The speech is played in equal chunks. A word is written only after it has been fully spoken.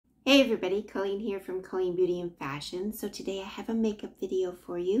Hey everybody, Colleen here from Colleen Beauty and Fashion. So today I have a makeup video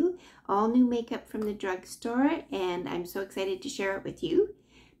for you. All new makeup from the drugstore, and I'm so excited to share it with you.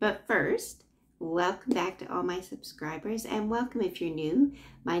 But first, welcome back to all my subscribers, and welcome if you're new.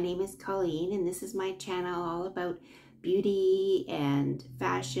 My name is Colleen, and this is my channel all about beauty and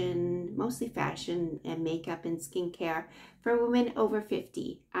fashion, mostly fashion and makeup and skincare for women over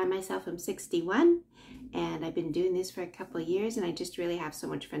 50. I myself am 61. And I've been doing this for a couple of years, and I just really have so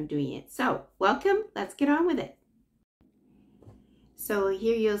much fun doing it. So welcome, let's get on with it. So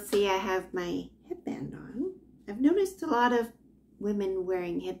here you'll see I have my headband on. I've noticed a lot of women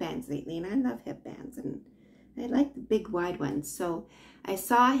wearing headbands lately, and I love headbands, and I like the big wide ones. So I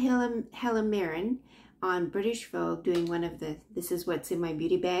saw Helen Mirren on British Vogue doing one of the "This is what's in my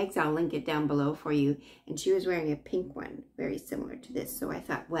beauty bags." I'll link it down below for you. And she was wearing a pink one, very similar to this. So I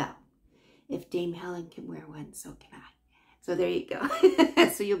thought, well, if Dame Helen can wear one, so can I. So there you go.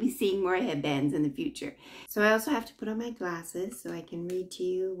 So you'll be seeing more headbands in the future. So I also have to put on my glasses so I can read to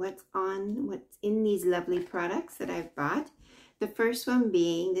you what's in these lovely products that I've bought. The first one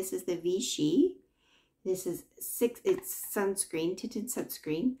being, this is the Vichy. This is it's sunscreen, tinted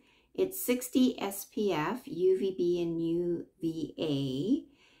sunscreen. It's 60 SPF, UVB and UVA.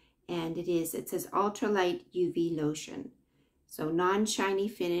 And it says ultralight UV lotion. So non-shiny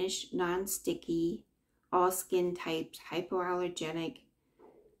finish, non-sticky, all skin types, hypoallergenic,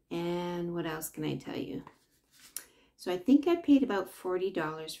 and what else can I tell you? So I think I paid about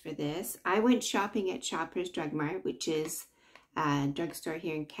 $40 for this. I went shopping at Shoppers Drug Mart, which is a drugstore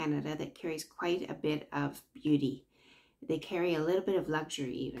here in Canada that carries quite a bit of beauty. They carry a little bit of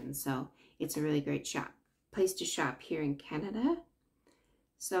luxury even, so it's a really great place to shop here in Canada.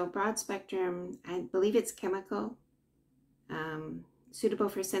 So broad spectrum, I believe it's chemical. Suitable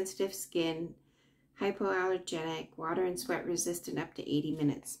for sensitive skin, hypoallergenic, water and sweat resistant up to 80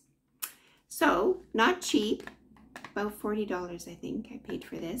 minutes. So not cheap, about $40 I think I paid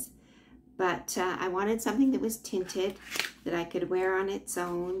for this, but I wanted something that was tinted that I could wear on its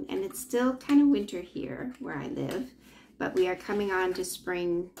own, and it's still kind of winter here where I live, but we are coming on to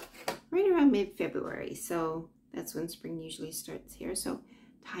spring right around mid-February, so that's when spring usually starts here, so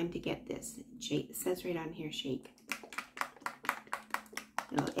time to get this. Shake. It says right on here, shake.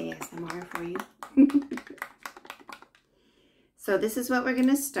 Little ASMR for you. So this is what we're going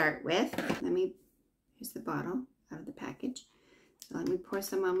to start with. Here's the bottle out of the package. So let me pour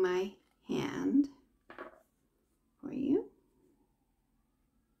some on my hand for you.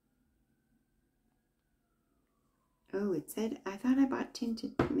 Oh, it said, I thought I bought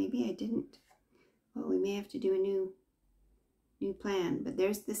tinted. Maybe I didn't. Well, we may have to do a new plan. But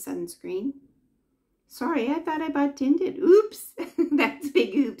there's the sunscreen. Sorry, I thought I bought tinted. Oops, that's a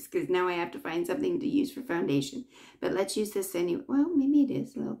big oops, because now I have to find something to use for foundation. But let's use this anyway. Well, maybe it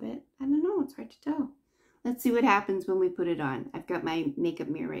is a little bit. I don't know, it's hard to tell. Let's see what happens when we put it on. I've got my makeup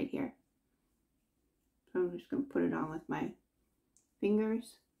mirror right here. So I'm just going to put it on with my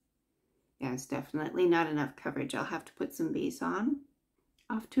fingers. Yeah, it's definitely not enough coverage. I'll have to put some base on.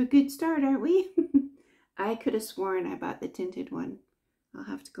 Off to a good start, aren't we? I could have sworn I bought the tinted one. I'll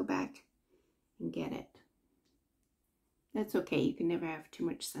have to go back and get it. That's okay, you can never have too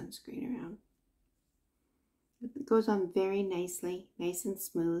much sunscreen around. It goes on very nicely, nice and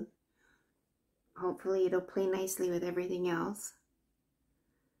smooth. Hopefully it'll play nicely with everything else.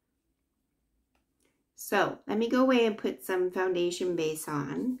 So let me go away and put some foundation base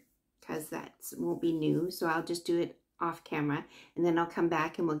on, because that won't be new, so I'll just do it off camera, and then I'll come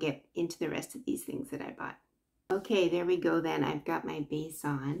back and we'll get into the rest of these things that I bought. Okay, there we go then. I've got my base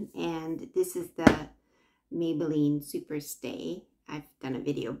on, and this is the Maybelline Super Stay. I've done a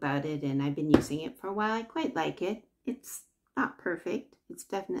video about it, and I've been using it for a while. I quite like it. It's not perfect. It's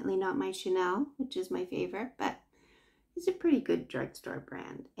definitely not my Chanel, which is my favorite, but it's a pretty good drugstore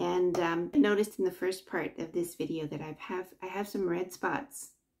brand. And I noticed in the first part of this video that I have some red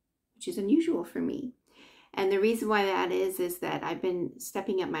spots, which is unusual for me. And the reason why that is that I've been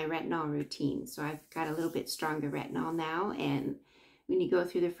stepping up my retinol routine. So I've got a little bit stronger retinol now. And when you go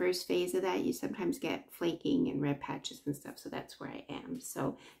through the first phase of that, you sometimes get flaking and red patches and stuff. So that's where I am.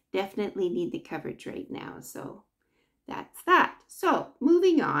 So definitely need the coverage right now. So that's that. So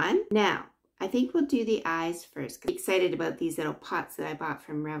moving on. Now, I think we'll do the eyes first. I'm excited about these little pots that I bought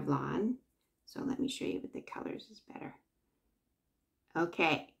from Revlon. So let me show you what the colors is better.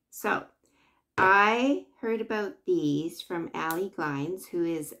 Okay, so I heard about these from Allie Glines, who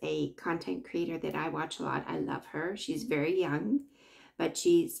is a content creator that I watch a lot. I love her. She's very young, but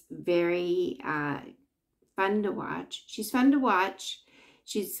she's very fun to watch. She's fun to watch.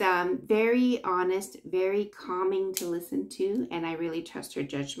 She's very honest, very calming to listen to, and I really trust her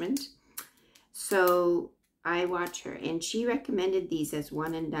judgment. So I watch her, and she recommended these as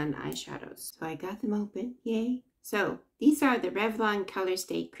one and done eyeshadows. So I got them open, yay. So these are the Revlon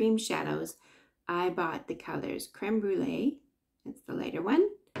Colorstay Cream Shadows. I bought the colors Creme Brulee, that's the lighter one.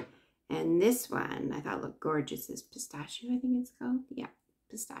 And this one I thought looked gorgeous, is Pistachio, I think it's called. Yeah,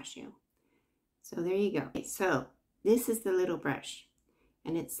 Pistachio. So there you go. Okay, so this is the little brush,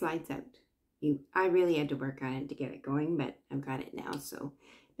 and it slides out. I really had to work on it to get it going, but I've got it now. So,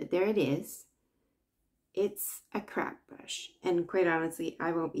 but there it is. It's a crap brush, and quite honestly,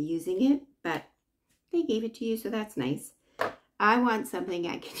 I won't be using it, but they gave it to you, so that's nice. I want something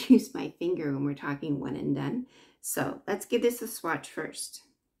I can use my finger when we're talking one and done. So let's give this a swatch first.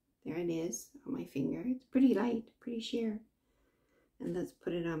 There it is on my finger. It's pretty light, pretty sheer. And let's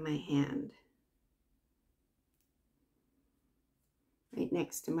put it on my hand. Right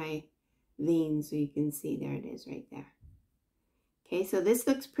next to my vein, so you can see there it is right there. Okay, so this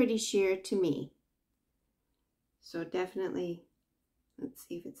looks pretty sheer to me. So definitely, let's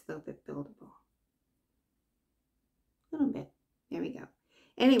see if it's a little bit buildable. A little bit. There we go.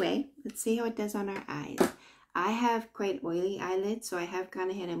 Anyway, let's see how it does on our eyes. I have quite oily eyelids, so I have gone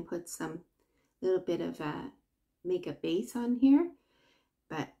ahead and put some little bit of a makeup base on here.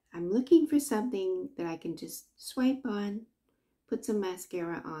 But I'm looking for something that I can just swipe on, put some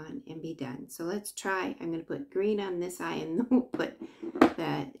mascara on, and be done. So let's try. I'm going to put green on this eye, and then we'll put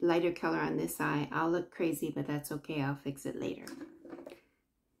the lighter color on this eye. I'll look crazy, but that's okay. I'll fix it later.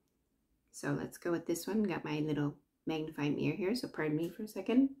 So let's go with this one. Got my little magnifying mirror here, so pardon me for a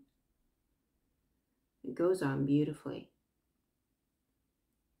second. It goes on beautifully.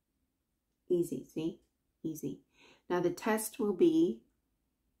 Easy, see? Easy. Now the test will be,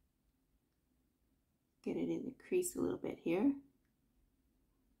 get it in the crease a little bit here.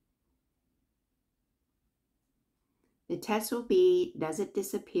 The test will be, does it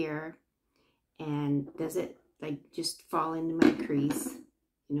disappear, and does it like just fall into my crease?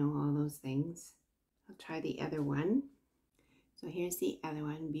 You know, all those things. I'll try the other one. So here's the other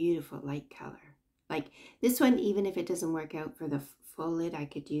one, beautiful light color. Like this one, even if it doesn't work out for the full lid, I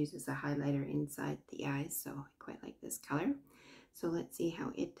could use as a highlighter inside the eyes. So I quite like this color. So let's see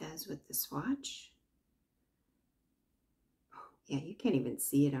how it does with the swatch. Oh, yeah, you can't even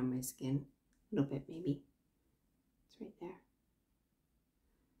see it on my skin. A little bit maybe. It's right there.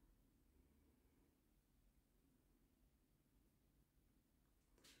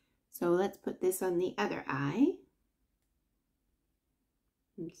 So let's put this on the other eye.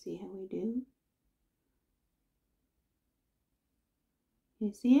 And see how we do.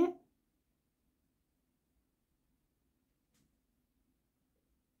 You see it?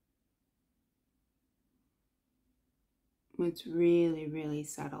 It's really, really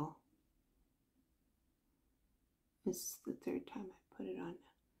subtle. This is the third time I put it on.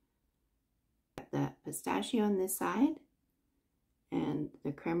 Got the pistachio on this side and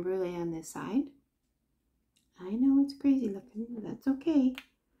the creme brulee on this side. I know it's crazy looking, but that's okay.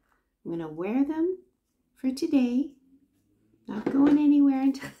 I'm gonna wear them for today. Not going anywhere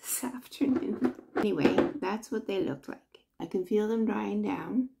until this afternoon. Anyway, that's what they look like. I can feel them drying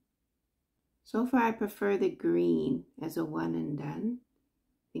down. So far, I prefer the green as a one and done.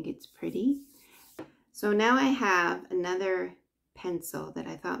 I think it's pretty. So now I have another pencil that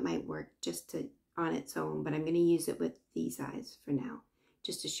I thought might work just on its own, but I'm going to use it with these eyes for now,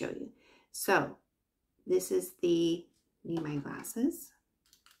 just to show you. So this is the, need my glasses.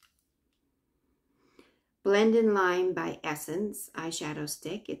 Blend in Line by Essence eyeshadow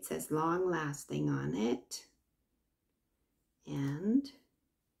stick. It says long lasting on it. And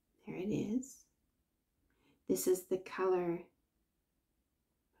there it is. This is the color,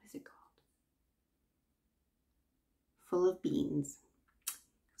 what is it called? Full of Beans.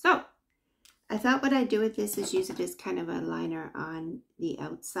 So I thought what I'd do with this is use it as kind of a liner on the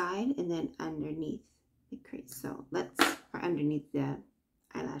outside and then underneath the crease. So let's, or underneath the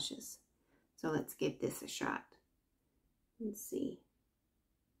eyelashes. So let's give this a shot and see.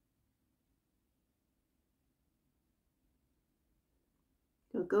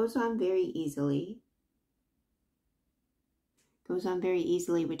 So it goes on very easily. Goes on very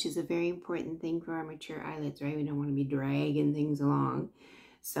easily, which is a very important thing for our mature eyelids, right? We don't want to be dragging things along.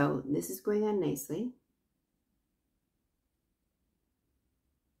 So this is going on nicely.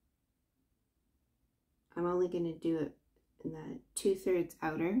 I'm only going to do it in the 2/3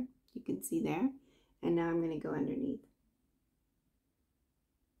 outer. You can see there. And now I'm going to go underneath.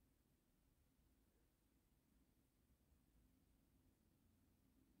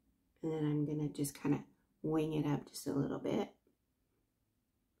 And then I'm going to just kind of wing it up just a little bit.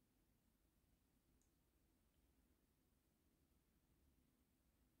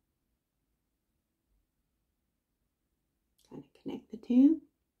 kind of connect the two,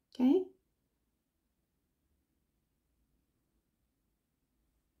 okay?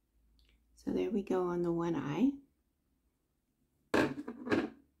 So there we go on the one eye.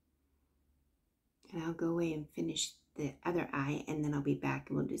 And I'll go away and finish the other eye, and then I'll be back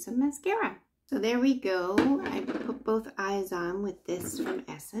and we'll do some mascara. So there we go. I put both eyes on with this from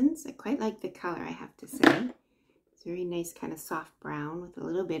Essence. I quite like the color, I have to say. It's very nice, kind of soft brown with a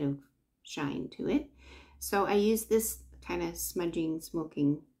little bit of shine to it. So I use this kind of smudging,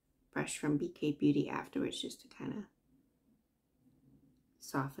 smoking brush from BK Beauty afterwards just to kind of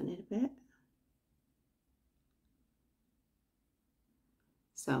soften it a bit.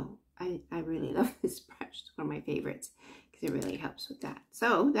 So I really love this brush. It's one of my favorites because it really helps with that.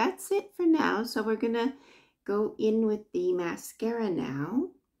 So that's it for now. So we're going to go in with the mascara now.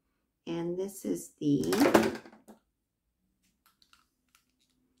 And this is the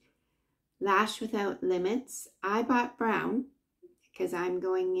Lash Without Limits. I bought brown because I'm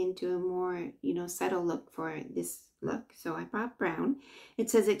going into a more, you know, subtle look for this look. So I bought brown.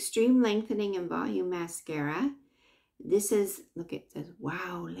 It says Extreme Lengthening and Volume Mascara. This is, look, it says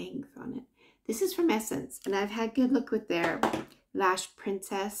wow length on it. This is from Essence, and I've had good luck with their Lash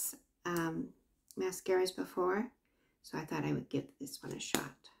Princess mascaras before, so I thought I would give this one a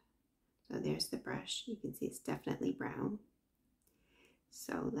shot. So there's the brush. You can see it's definitely brown.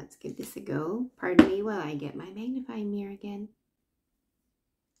 So let's give this a go. Pardon me while I get my magnifying mirror again.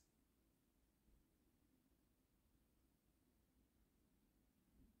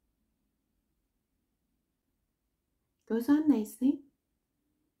 Goes on nicely,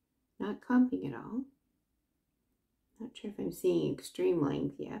 not clumping at all. Not sure if I'm seeing extreme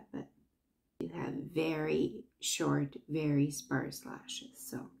length yet, but you have very short, very sparse lashes,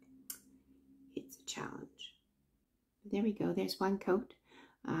 so it's a challenge. There we go. There's one coat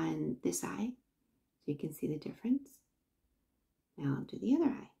on this eye, so you can see the difference. Now I'll do the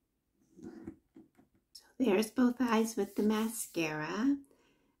other eye. So there's both eyes with the mascara.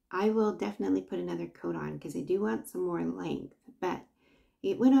 I will definitely put another coat on because I do want some more length, but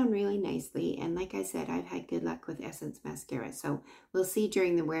it went on really nicely. And like I said, I've had good luck with Essence mascara. So we'll see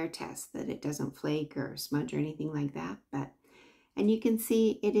during the wear test that it doesn't flake or smudge or anything like that. And you can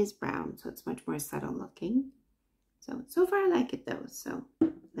see it is brown, so it's much more subtle looking. So far I like it though. So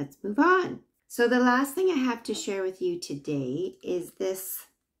let's move on. So the last thing I have to share with you today is this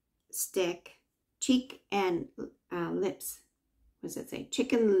stick, cheek and lips. What does it say?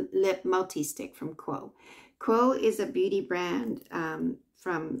 Chicken Lip Multi-Stick from Quo. Quo is a beauty brand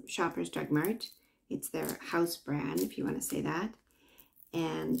from Shoppers Drug Mart. It's their house brand, if you want to say that.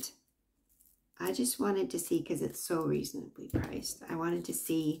 And I just wanted to see, because it's so reasonably priced, I wanted to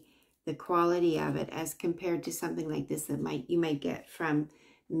see the quality of it as compared to something like this that you might get from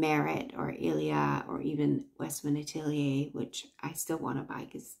Merit or Ilia or even Westman Atelier, which I still want to buy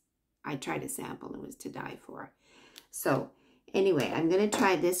because I tried a sample and it was to die for. So anyway, I'm going to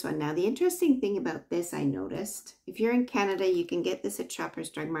try this one. Now, the interesting thing about this, I noticed, if you're in Canada, you can get this at Shoppers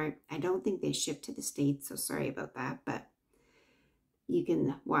Drug Mart. I don't think they ship to the States, so sorry about that, but you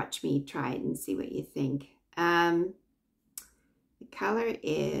can watch me try it and see what you think. The color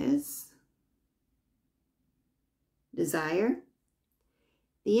is Desire.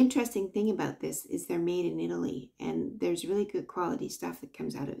 The interesting thing about this is they're made in Italy, and there's really good quality stuff that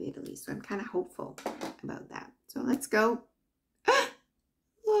comes out of Italy, so I'm kind of hopeful about that. So let's go.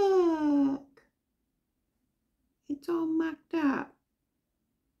 Look, it's all mucked up.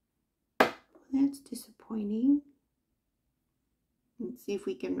 That's disappointing. Let's see if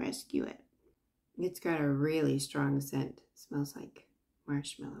we can rescue it. It's got a really strong scent. It smells like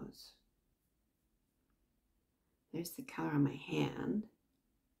marshmallows. There's the color on my hand.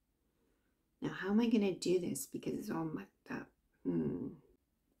 Now, how am I going to do this because it's all mucked up?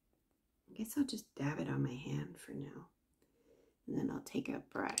 I guess I'll just dab it on my hand for now. And then I'll take a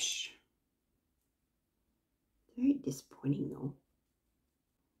brush. Very disappointing though.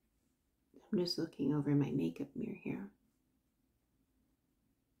 I'm just looking over my makeup mirror here.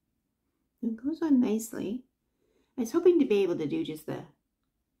 It goes on nicely. I was hoping to be able to do just the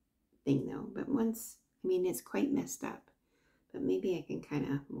thing though, but once, I mean, it's quite messed up. But maybe I can kind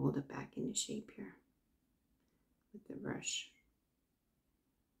of mold it back into shape here with the brush.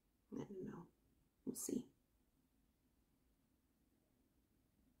 I don't know. We'll see.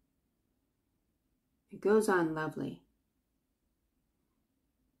 It goes on lovely.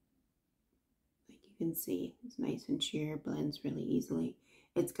 Like you can see, it's nice and sheer, blends really easily.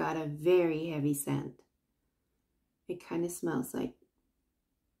 It's got a very heavy scent. It kind of smells like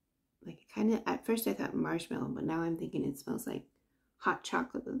at first I thought marshmallow, but now I'm thinking it smells like hot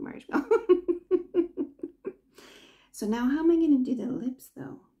chocolate with marshmallow. So now how am I going to do the lips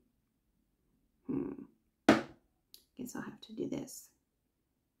though? Guess I'll have to do this.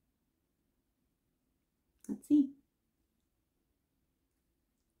 Let's see.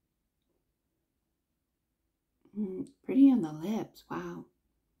 Pretty on the lips. Wow.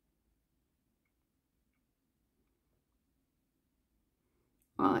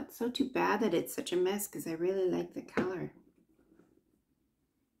 Well, it's so too bad that it's such a mess because I really like the color.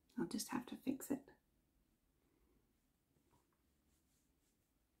 I'll just have to fix it.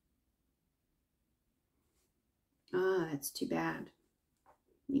 Oh, that's too bad.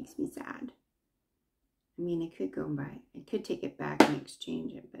 Makes me sad. I mean, I could go and buy it. I could take it back and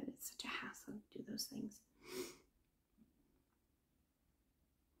exchange it, but it's such a hassle to do those things.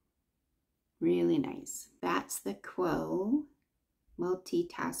 Really nice. That's the Quo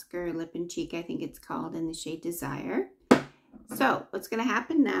Multitasker Lip and Cheek, I think it's called, in the shade Desire. So what's going to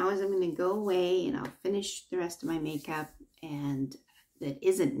happen now is I'm going to go away and I'll finish the rest of my makeup, and that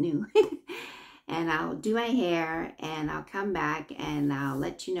isn't new. And I'll do my hair and I'll come back and I'll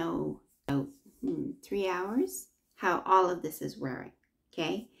let you know about 3 hours how all of this is wearing,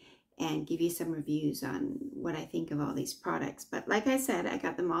 okay? And give you some reviews on what I think of all these products. But like I said, I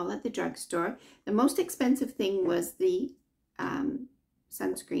got them all at the drugstore. The most expensive thing was the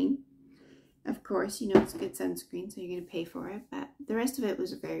sunscreen. Of course, you know it's good sunscreen, so you're going to pay for it. But the rest of it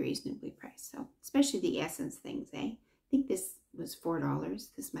was very reasonably priced. So especially the essence things, eh? I think this was $4,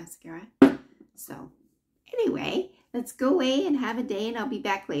 this mascara. So anyway, let's go away and have a day, and I'll be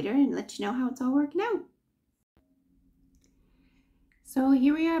back later and let you know how it's all working out. So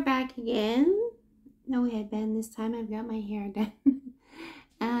here we are back again. No headband this time. I've got my hair done.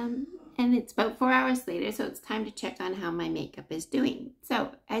 And it's about 4 hours later, so it's time to check on how my makeup is doing.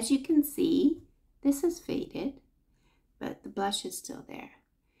 So as you can see, this has faded, but the blush is still there.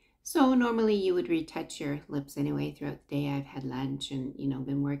 So normally you would retouch your lips anyway throughout the day. I've had lunch and, you know,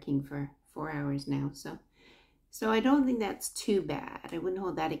 been working for 4 hours now. So I don't think that's too bad. I wouldn't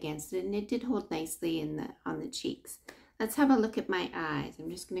hold that against it. And it did hold nicely on the cheeks. Let's have a look at my eyes. I'm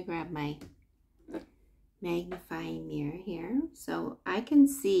just going to grab my magnifying mirror here. So I can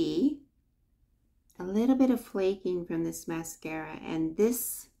see a little bit of flaking from this mascara, and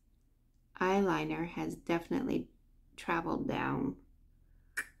this eyeliner has definitely traveled down.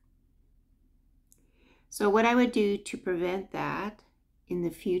 So what I would do to prevent that in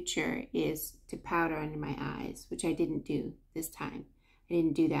the future is to powder under my eyes, which I didn't do this time. I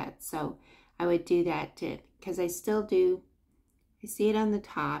didn't do that. So I would do that because I still do. I see it on the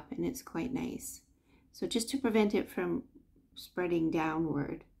top and it's quite nice. So just to prevent it from spreading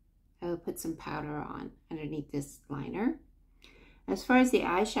downward, I will put some powder on underneath this liner. As far as the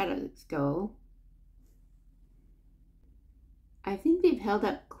eyeshadows go, I think they've held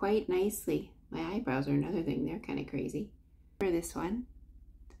up quite nicely. My eyebrows are another thing. They're kind of crazy. For this one,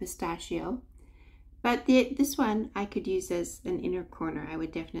 the pistachio. But this one I could use as an inner corner. I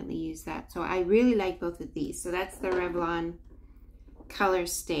would definitely use that. So I really like both of these. So that's the Revlon Color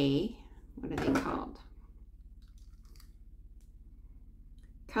Stay. What are they called?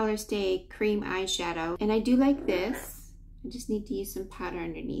 Color Stay Cream Eyeshadow. And I do like this. I just need to use some powder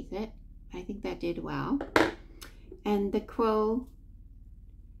underneath it. I think that did well. And the Quo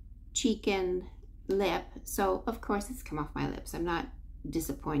Cheek and Lip. So of course it's come off my lips. I'm not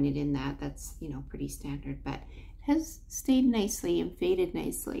disappointed in that. That's, you know, pretty standard, but it has stayed nicely and faded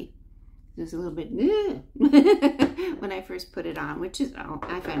nicely. It was a little bit when I first put it on, which is,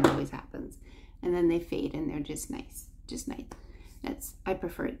 I find always happens. And then they fade and they're just nice, I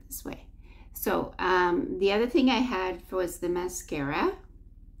prefer it this way. So the other thing I had was the mascara.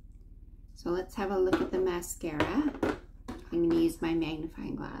 So let's have a look at the mascara. I'm going to use my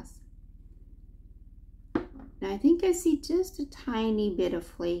magnifying glass. Now I think I see just a tiny bit of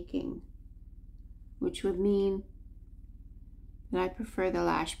flaking, which would mean that I prefer the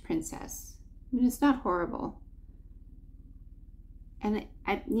Lash Princess. I mean, it's not horrible. And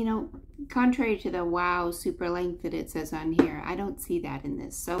you know, contrary to the wow super length that it says on here, I don't see that in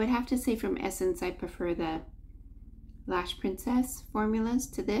this. So I would have to say from Essence, I prefer the Lash Princess formulas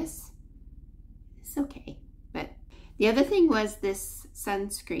to this. It's okay. But the other thing was this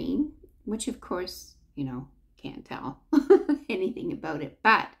sunscreen, which of course, you know, can't tell anything about it.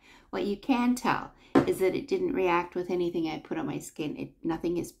 But what you can tell is that it didn't react with anything I put on my skin.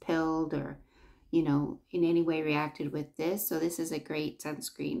 Nothing is pilled or, you know, in any way reacted with this. So this is a great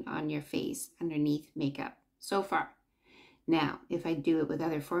sunscreen on your face underneath makeup so far. Now, if I do it with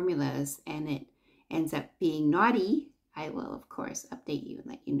other formulas and it ends up being naughty, I will of course update you and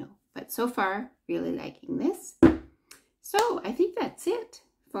let you know. But so far, really liking this. So I think that's it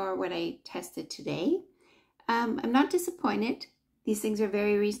for what I tested today. I'm not disappointed. These things are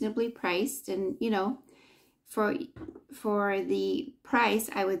very reasonably priced, and you know, for the price,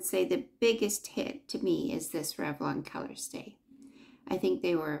 I would say the biggest hit to me is this Revlon colorstay. I think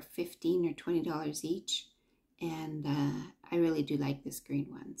they were $15 or $20 each, and I really do like this green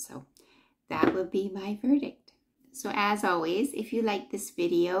one. So that would be my verdict. So as always, if you like this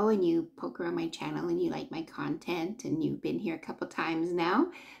video and you poke around my channel and you like my content and you've been here a couple times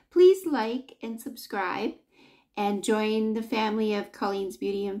now, please like and subscribe and join the family of Colleen's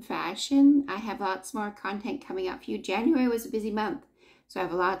Beauty and Fashion. I have lots more content coming up for you. January was a busy month, so I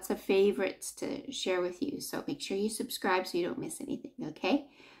have lots of favorites to share with you. So make sure you subscribe so you don't miss anything, okay?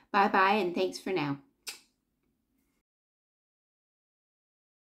 Bye-bye, and thanks for now.